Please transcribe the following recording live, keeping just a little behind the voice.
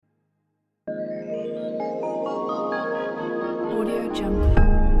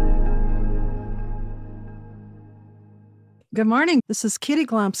Good morning. This is Kitty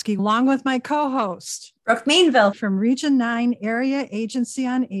Glomsky, along with my co-host, Brooke Mainville from Region 9 Area Agency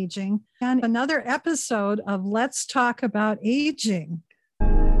on Aging, and another episode of Let's Talk About Aging.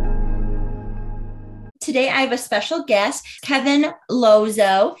 Today, I have a special guest, Kevin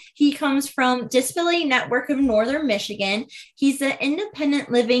Lozo. He comes from Disability Network of Northern Michigan. He's an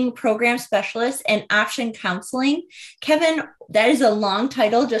independent living program specialist and option counseling. Kevin, that is a long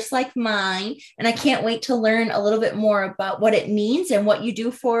title, just like mine, and I can't wait to learn a little bit more about what it means and what you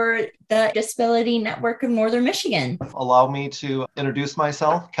do for the Disability Network of Northern Michigan. Allow me to introduce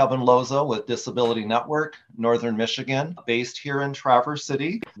myself, Kevin Lozo with Disability Network, Northern Michigan, based here in Traverse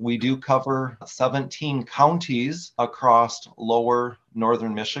City. We do cover 17 counties across lower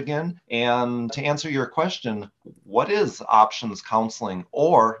Northern Michigan. And to answer your question, what is options counseling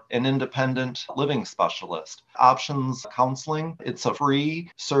or an independent living specialist? Options counseling, it's a free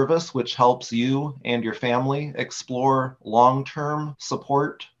service which helps you and your family explore long-term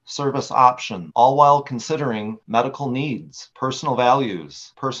support service option, all while considering medical needs, personal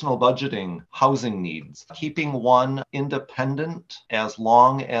values, personal budgeting, housing needs, keeping one independent as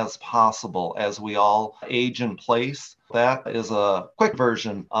long as possible as we all age in place. That is a quick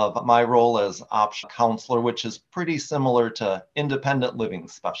version of my role as option counselor, which is pretty similar to independent living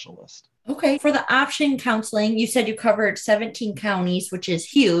specialist. Okay. For the option counseling, you said you covered 17 counties, which is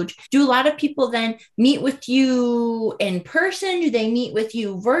huge. Do a lot of people then meet with you in person? Do they meet with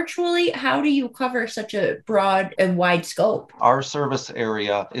you virtually? How do you cover such a broad and wide scope? Our service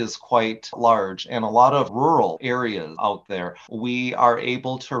area is quite large and a lot of rural areas out there. We are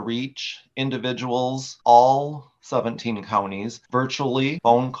able to reach individuals all 17 counties, virtually,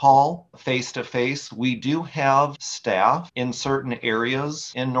 phone call, face-to-face. We do have staff in certain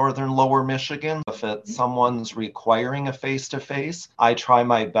areas in northern lower Michigan. If it's someone's requiring a face-to-face, I try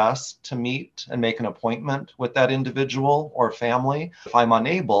my best to meet and make an appointment with that individual or family. If I'm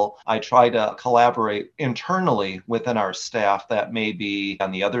unable, I try to collaborate internally within our staff that may be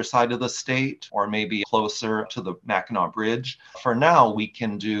on the other side of the state or maybe closer to the Mackinac Bridge. For now, we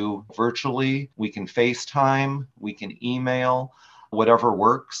can do virtually, we can FaceTime, we can email, whatever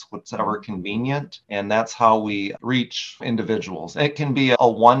works, whatever convenient. And that's how we reach individuals. It can be a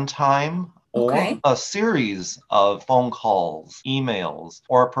one-time or a series of phone calls, emails,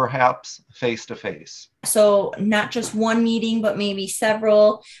 or perhaps face-to-face. So not just one meeting, but maybe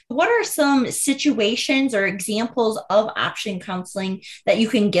several. What are some situations or examples of option counseling that you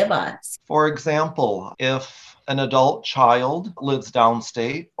can give us? For example, if an adult child lives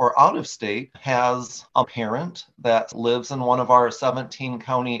downstate or out of state, has a parent that lives in one of our 17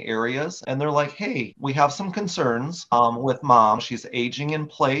 county areas, and they're like, hey, we have some concerns with mom. She's aging in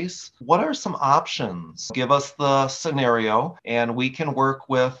place. What are some options? Give us the scenario, and we can work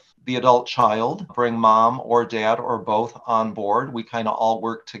with the adult child, bring mom or dad or both on board. We kind of all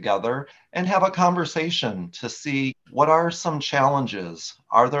work together and have a conversation to see what are some challenges.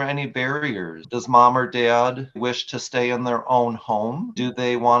 Are there any barriers? Does mom or dad wish to stay in their own home? Do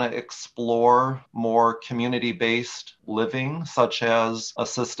they want to explore more community-based living, such as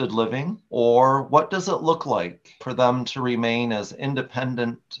assisted living? Or what does it look like for them to remain as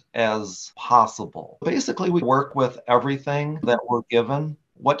independent as possible? Basically, we work with everything that we're given.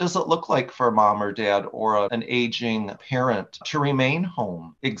 What does it look like for mom or dad or an aging parent to remain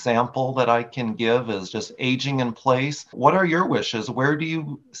home? Example that I can give is just aging in place. What are your wishes? Where do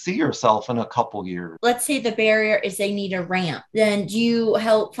you see yourself in a couple years? Let's say the barrier is they need a ramp. Then do you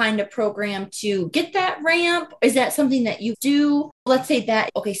help find a program to get that ramp? Is that something that you do? Let's say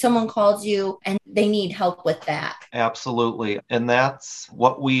that, someone calls you and they need help with that. Absolutely. And that's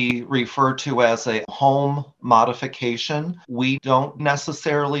what we refer to as a home modification. We don't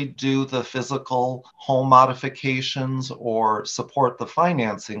necessarily do the physical home modifications or support the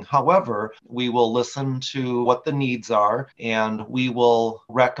financing. However, we will listen to what the needs are and we will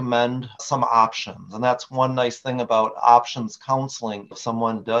recommend some options. And that's one nice thing about options counseling. If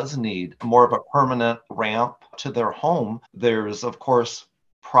someone does need more of a permanent ramp to their home, there's, of course,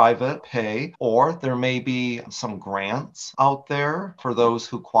 private pay, or there may be some grants out there for those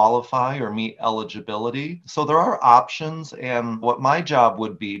who qualify or meet eligibility. So there are options, and what my job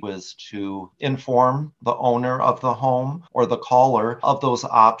would be was to inform the owner of the home or the caller of those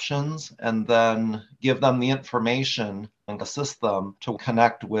options and then give them the information and assist them to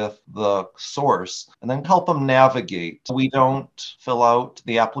connect with the source and then help them navigate. We don't fill out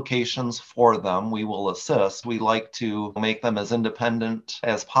the applications for them. We will assist. We like to make them as independent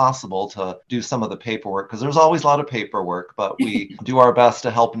as possible to do some of the paperwork because there's always a lot of paperwork, but we do our best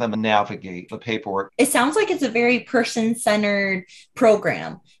to help them navigate the paperwork. It sounds like it's a very person-centered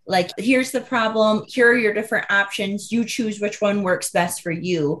program. Like, here's the problem, here are your different options, you choose which one works best for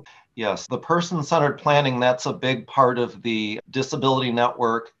you. Yes, the person-centered planning, that's a big part of the Disability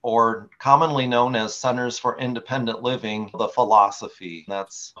Network, or commonly known as Centers for Independent Living, the philosophy.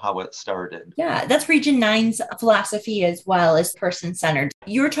 That's how it started. Yeah, that's Region 9's philosophy as well, as person-centered.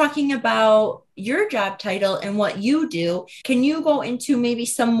 You were talking about your job title and what you do. Can you go into maybe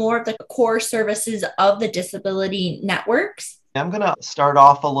some more of the core services of the disability networks? I'm going to start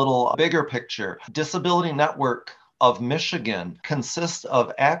off a little bigger picture. Disability Network of Michigan consists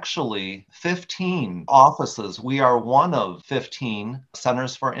of actually 15 offices. We are one of 15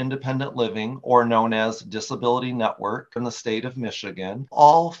 Centers for Independent Living, or known as Disability Network, in the state of Michigan.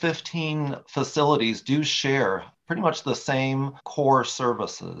 All 15 facilities do share pretty much the same core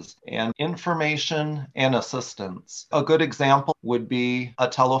services and information and assistance. A good example would be a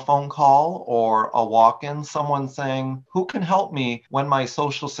telephone call or a walk-in, someone saying, "Who can help me when my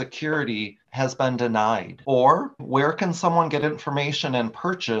Social Security has been denied?" Or, "Where can someone get information and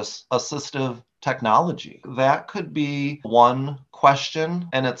purchase assistive technology?" That could be one question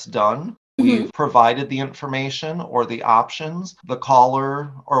and it's done. We've provided the information or the options. The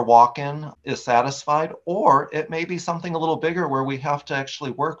caller or walk-in is satisfied, or it may be something a little bigger where we have to actually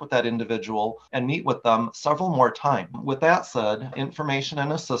work with that individual and meet with them several more times. With that said, information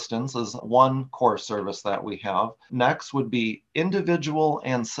and assistance is one core service that we have. Next would be individual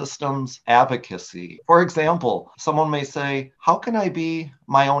and systems advocacy. For example, someone may say, "How can I be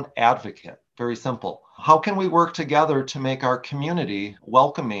my own advocate?" Very simple. How can we work together to make our community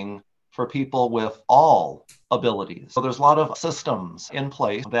welcoming for people with all abilities? So there's a lot of systems in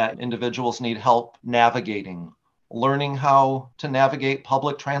place that individuals need help navigating, learning how to navigate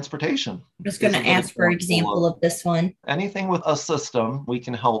public transportation. I was going to ask for example of this one. Anything with a system, we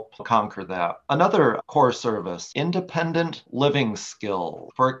can help conquer that. Another core service, independent living skill.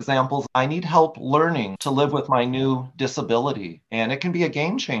 For example, I need help learning to live with my new disability, and it can be a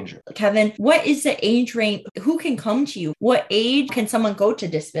game changer. Kevin, what is the age range? Who can come to you? What age can someone go to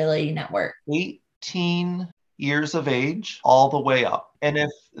Disability Network? 18 years of age all the way up. And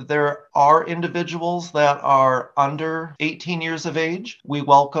if there are individuals that are under 18 years of age, we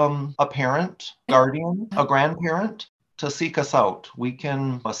welcome a parent, guardian, a grandparent to seek us out. We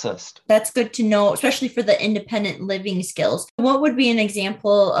can assist. That's good to know, especially for the independent living skills. What would be an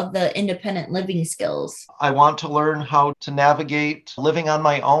example of the independent living skills? I want to learn how to navigate living on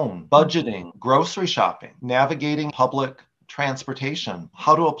my own, budgeting, grocery shopping, navigating public transportation,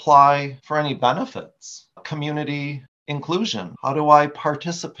 how to apply for any benefits, community inclusion. How do I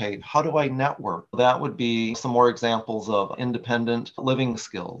participate? How do I network? That would be some more examples of independent living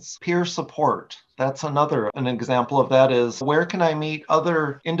skills. Peer support. That's an example of that is, where can I meet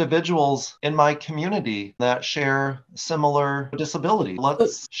other individuals in my community that share similar disability?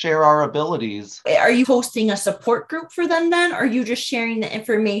 Let's share our abilities. Are you hosting a support group for them then? Or are you just sharing the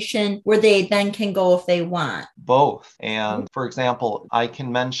information where they then can go if they want? Both. And for example, I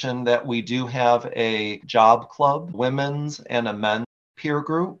can mention that we do have a job club, women's and a men's peer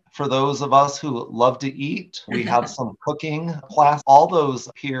group. For those of us who love to eat, we have some cooking class. All those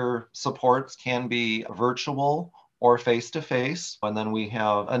peer supports can be virtual or face-to-face. And then we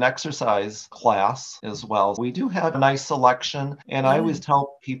have an exercise class as well. We do have a nice selection. And I always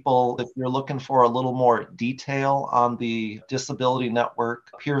tell people, if you're looking for a little more detail on the Disability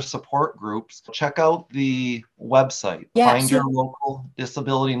Network peer support groups, check out the website. Find your local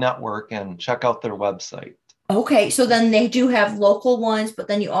disability network and check out their website. Okay, so then they do have local ones, but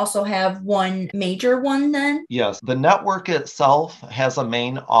then you also have one major one then? Yes, the network itself has a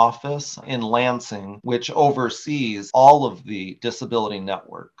main office in Lansing, which oversees all of the disability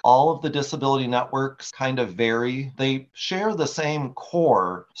network. All of the disability networks kind of vary. They share the same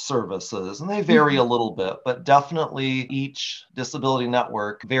core services, and they vary a little bit, but definitely each disability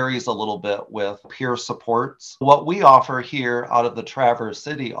network varies a little bit with peer supports. What we offer here out of the Traverse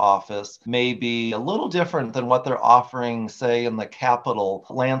City office may be a little different than what they're offering, say, in the capital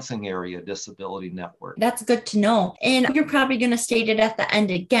Lansing area disability network. That's good to know. And you're probably going to state it at the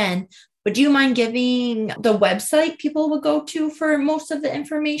end again, but do you mind giving the website people will go to for most of the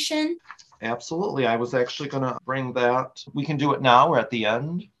information? Absolutely. I was actually going to bring that. We can do it now or at the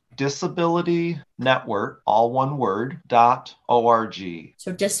end. Disability Network, all one word, .org.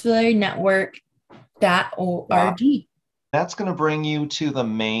 So disabilitynetwork.org. That's going to bring you to the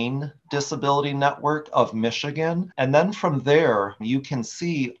main disability network of Michigan. And then from there, you can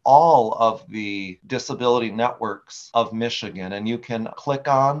see all of the disability networks of Michigan. And you can click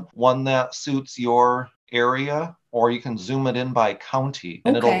on one that suits your area, or you can zoom it in by county,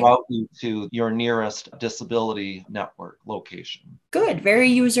 and it'll route you to your nearest disability network location. Good, very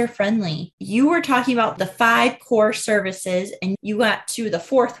user friendly. You were talking about the 5 core services and you got to the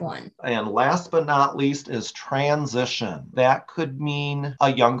 4th one. And last but not least is transition. That could mean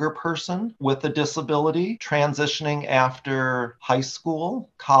a younger person with a disability transitioning after high school,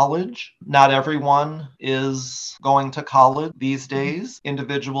 college. Not everyone is going to college these days.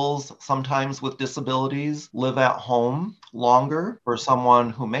 Individuals sometimes with disabilities live at home longer for someone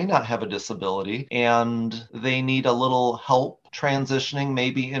who may not have a disability, and they need a little help transitioning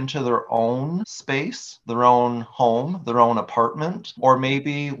maybe into their own space, their own home, their own apartment, or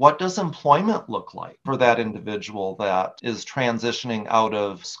maybe what does employment look like for that individual that is transitioning out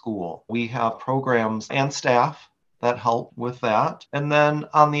of school. We have programs and staff that help with that. And then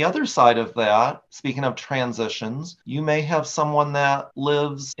on the other side of that, speaking of transitions, you may have someone that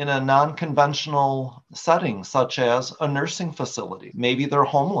lives in a non-conventional setting, such as a nursing facility. Maybe they're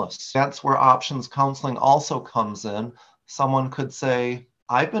homeless. That's where options counseling also comes in. Someone could say,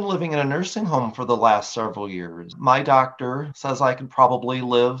 I've been living in a nursing home for the last several years. My doctor says I could probably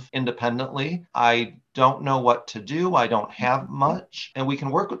live independently. I don't know what to do. I don't have much. And we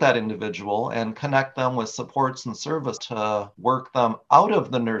can work with that individual and connect them with supports and service to work them out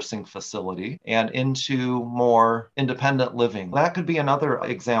of the nursing facility and into more independent living. That could be another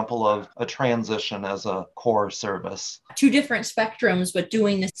example of a transition as a core service. 2 different spectrums, but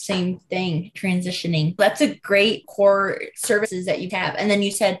doing the same thing, transitioning. That's a great core services that you have. And then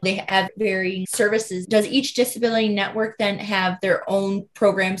you said they have varying services. Does each disability network then have their own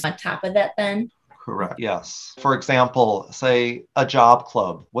programs on top of that then? Correct. Yes. For example, say a job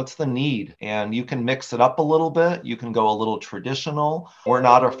club. What's the need? And you can mix it up a little bit. You can go a little traditional. We're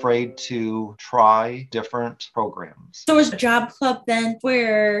not afraid to try different programs. So is a job club then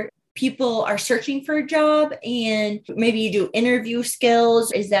where people are searching for a job and maybe you do interview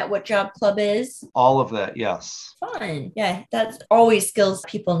skills? Is that what job club is? All of that, yes. Fun. Yeah, that's always skills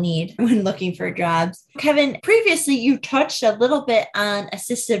people need when looking for jobs. Kevin, previously you touched a little bit on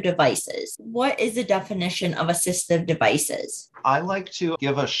assistive devices. What is the definition of assistive devices? I like to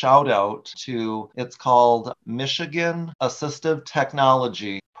give a shout out to, it's called Michigan Assistive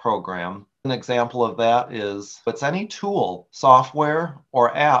Technology Program. An example of that is it's any tool, software,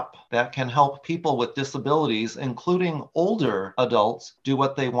 or app that can help people with disabilities, including older adults, do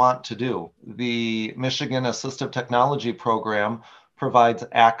what they want to do. The Michigan Assistive Technology Program provides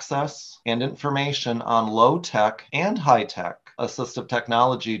access and information on low-tech and high-tech assistive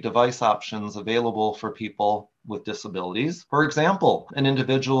technology device options available for people with disabilities. For example, an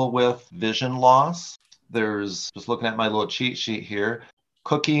individual with vision loss. There's, just looking at my little cheat sheet here,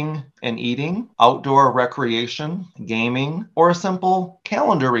 cooking and eating, outdoor recreation, gaming, or simple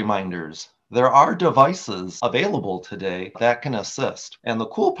calendar reminders. There are devices available today that can assist. And the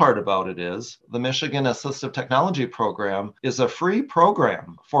cool part about it is the Michigan Assistive Technology Program is a free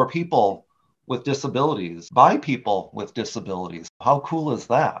program for people with disabilities, by people with disabilities. How cool is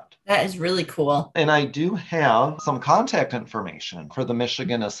that? That is really cool. And I do have some contact information for the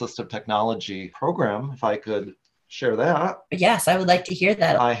Michigan Assistive Technology Program, if I could share that. Yes, I would like to hear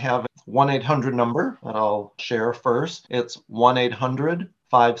that. I have a 1-800 number that I'll share first. It's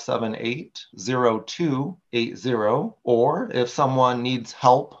 1-800-578-0280. Or if someone needs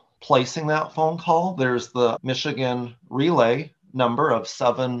help placing that phone call, there's the Michigan Relay number of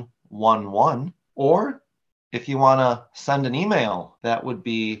 711. Or if you want to send an email, that would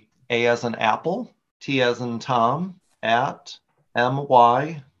be A as in Apple, T as in Tom, at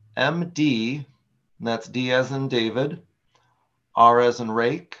MYMD, and that's D as in David, R as in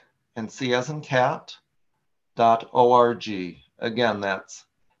Rake, and C as in Cat, .org. Again, that's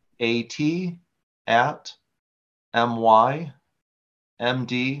AT at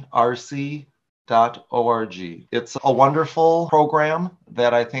MYMDRC.org. It's a wonderful program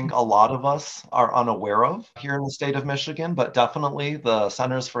that I think a lot of us are unaware of here in the state of Michigan, but definitely the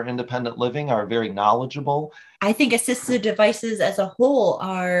Centers for Independent Living are very knowledgeable. I think assistive devices as a whole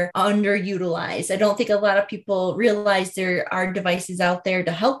are underutilized. I don't think a lot of people realize there are devices out there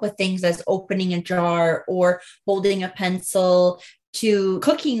to help with things as opening a jar or holding a pencil, to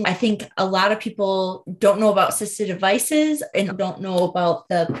cooking. I think a lot of people don't know about assistive devices and don't know about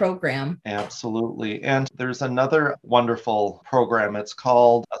the program. Absolutely. And there's another wonderful program. It's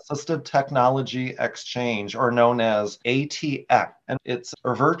called Assistive Technology Exchange, or known as ATX. And it's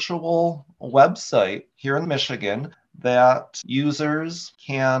a virtual website here in Michigan that users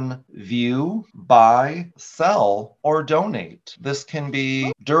can view, buy, sell, or donate. This can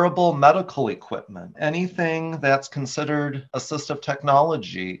be durable medical equipment, anything that's considered assistive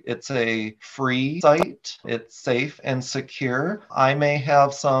technology. It's a free site, it's safe and secure. I may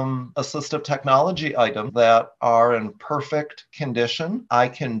have some assistive technology items that are in perfect condition. I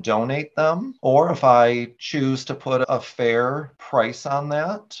can donate them, or if I choose to put a fair price on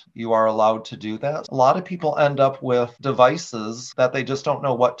that, you are allowed to do that. A lot of people end up with devices that they just don't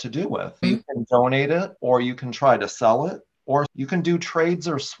know what to do with. You can donate it, or you can try to sell it, or you can do trades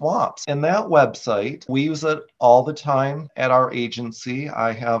or swaps. In that website, we use it all the time at our agency.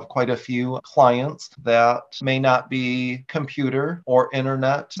 I have quite a few clients that may not be computer or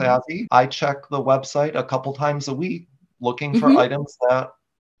internet savvy. I check the website a couple times a week looking for items that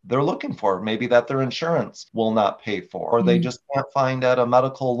they're looking for, maybe that their insurance will not pay for, or they just can't find at a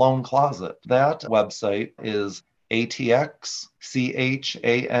medical loan closet. That website is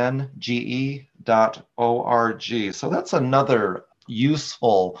atxchange.org. So that's another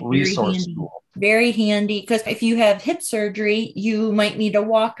useful resource tool. Very handy, because if you have hip surgery, you might need a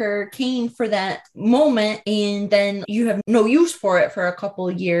walker cane for that moment, and then you have no use for it for a couple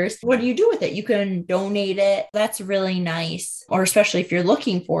of years. What do you do with it? You can donate it. That's really nice, or especially if you're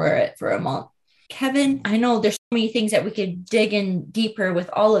looking for it for a month. Kevin, I know there's so many things that we could dig in deeper with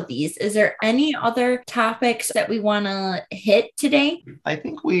all of these. Is there any other topics that we want to hit today? I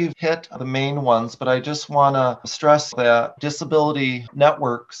think we've hit the main ones, but I just want to stress that disability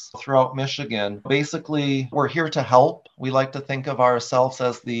networks throughout Michigan, basically, we're here to help. We like to think of ourselves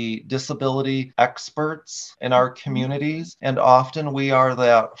as the disability experts in our communities, and often we are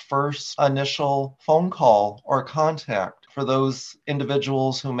that first initial phone call or contact for those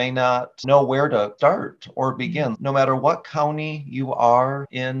individuals who may not know where to start or begin. No matter what county you are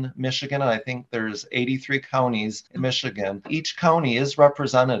in Michigan, and I think there's 83 counties in Michigan, each county is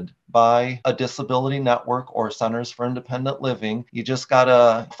represented by a disability network or centers for independent living. You just got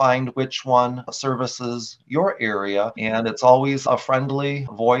to find which one services your area, and it's always a friendly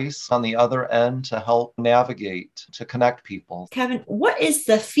voice on the other end to help navigate, to connect people. Kevin, what is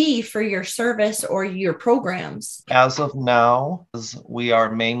the fee for your service or your programs? As of now, we are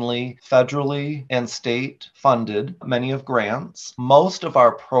mainly federally and state funded, many of grants. Most of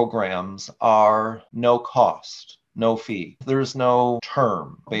our programs are no cost. No fee. There's no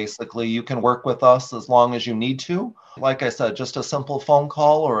term. Basically, you can work with us as long as you need to. Like I said, just a simple phone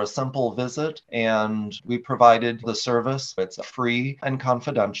call or a simple visit, and we provided the service. It's free and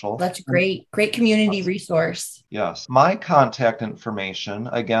confidential. That's great. Great community resource. Yes. My contact information,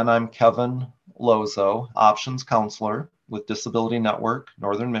 again, I'm Kevin Lozo, Options Counselor with Disability Network,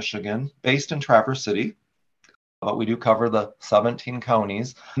 Northern Michigan, based in Traverse City. But we do cover the 17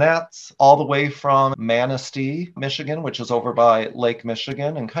 counties. And that's all the way from Manistee, Michigan, which is over by Lake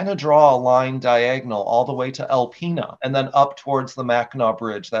Michigan, and kind of draw a line diagonal all the way to Alpena, and then up towards the Mackinac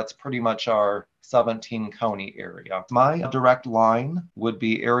Bridge. That's pretty much our 17 county area. My direct line would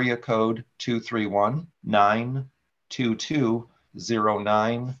be area code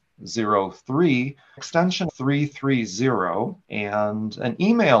 231-922-0903, extension 330, and an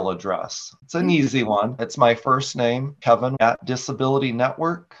email address. It's an easy one. It's my first name, Kevin, at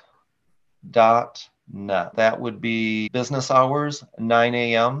disabilityNetwork.net. That would be business hours, 9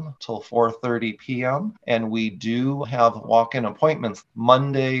 a.m. till 4:30 p.m. And we do have walk-in appointments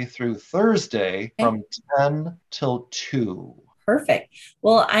Monday through Thursday from 10 till 2. Perfect.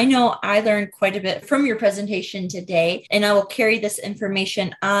 Well, I know I learned quite a bit from your presentation today, and I will carry this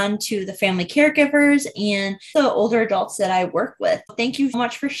information on to the family caregivers and the older adults that I work with. Thank you so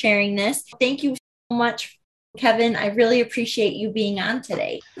much for sharing this. Thank you so much, Kevin. I really appreciate you being on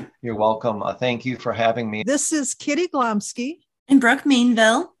today. You're welcome. Thank you for having me. This is Kitty Glomsky and Brooke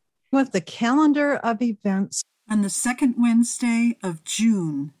Mainville with the calendar of events. On the second Wednesday of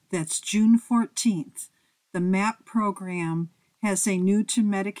June, that's June 14th, the MAP program has a new to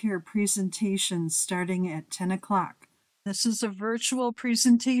Medicare presentation starting at 10 o'clock. This is a virtual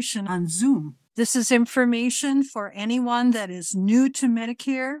presentation on Zoom. This is information for anyone that is new to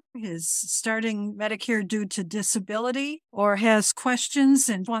Medicare, is starting Medicare due to disability, or has questions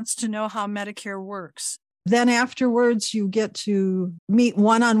and wants to know how Medicare works. Then afterwards, you get to meet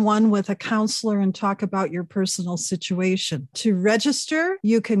one-on-one with a counselor and talk about your personal situation. To register,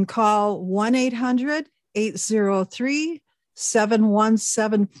 you can call 1-800-803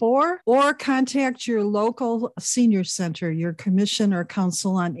 7174, or contact your local senior center, your commission or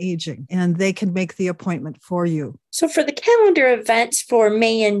council on aging, and they can make the appointment for you. So for the calendar events for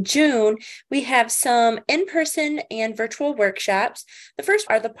May and June, we have some in-person and virtual workshops. The first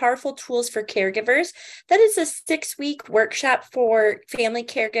are the Powerful Tools for Caregivers. That is a 6-week workshop for family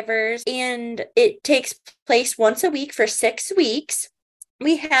caregivers, and it takes place once a week for 6 weeks.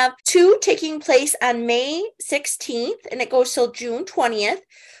 We have 2 taking place on May 16th, and it goes till June 20th.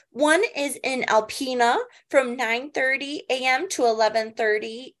 One is in Alpena from 9:30 a.m. to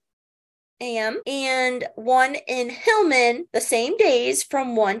 11:30 a.m. and one in Hillman the same days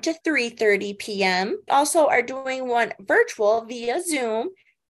from 1 to 3:30 p.m. Also are doing one virtual via Zoom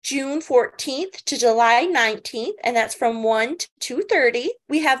June 14th to July 19th, and that's from 1 to 2:30.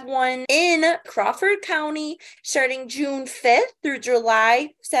 We have one in Crawford County starting June 5th through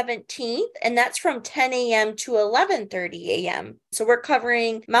July 17th, and that's from 10 a.m. to 11:30 a.m. So we're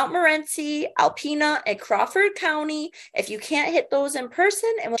covering Mount Morenci, Alpena, and Crawford County. If you can't hit those in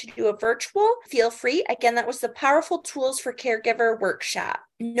person and want to do a virtual, feel free. Again, that was the Powerful Tools for Caregiver workshop.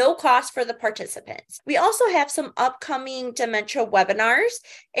 No cost for the participants. We also have some upcoming dementia webinars,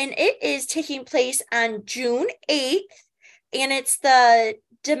 and it is taking place on June 8th, and it's the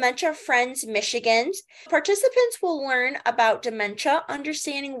Dementia Friends Michigan. Participants will learn about dementia,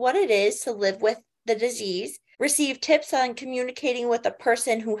 understanding what it is to live with the disease, receive tips on communicating with a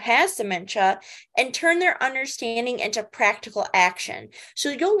person who has dementia, and turn their understanding into practical action. So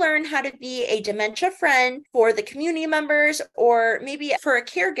you'll learn how to be a dementia friend for the community members, or maybe for a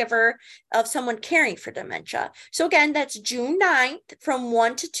caregiver of someone caring for dementia. So again, that's June 9th from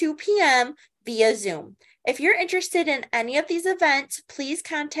 1 to 2 p.m. via Zoom. If you're interested in any of these events, please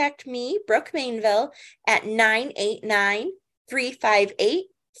contact me, Brooke Mainville, at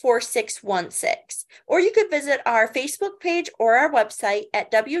 989-358-4616, or you could visit our Facebook page or our website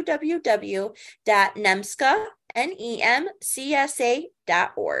at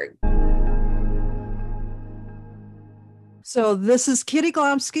www.nemcsa.org. So this is Kitty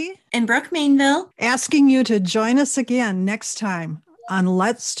Glomsky and Brooke Mainville asking you to join us again next time on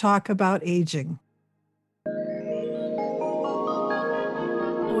Let's Talk About Aging.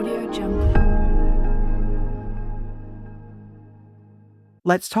 Audio Jungle.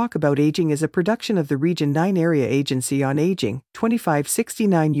 Let's Talk About Aging is a production of the Region 9 Area Agency on Aging,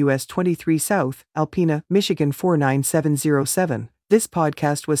 2569 U.S. 23 South, Alpena, Michigan 49707. This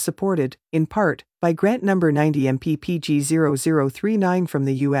podcast was supported, in part, by grant number 90 MPPG0039 from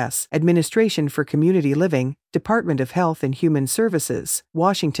the U.S. Administration for Community Living, Department of Health and Human Services,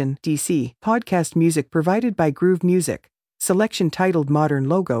 Washington, D.C. Podcast music provided by Groove Music. Selection titled Modern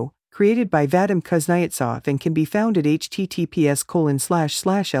Logo, created by Vadim Kuznetsov and can be found at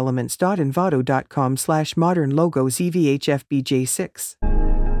https://elements.envato.com/modernlogos EVHFBJ6.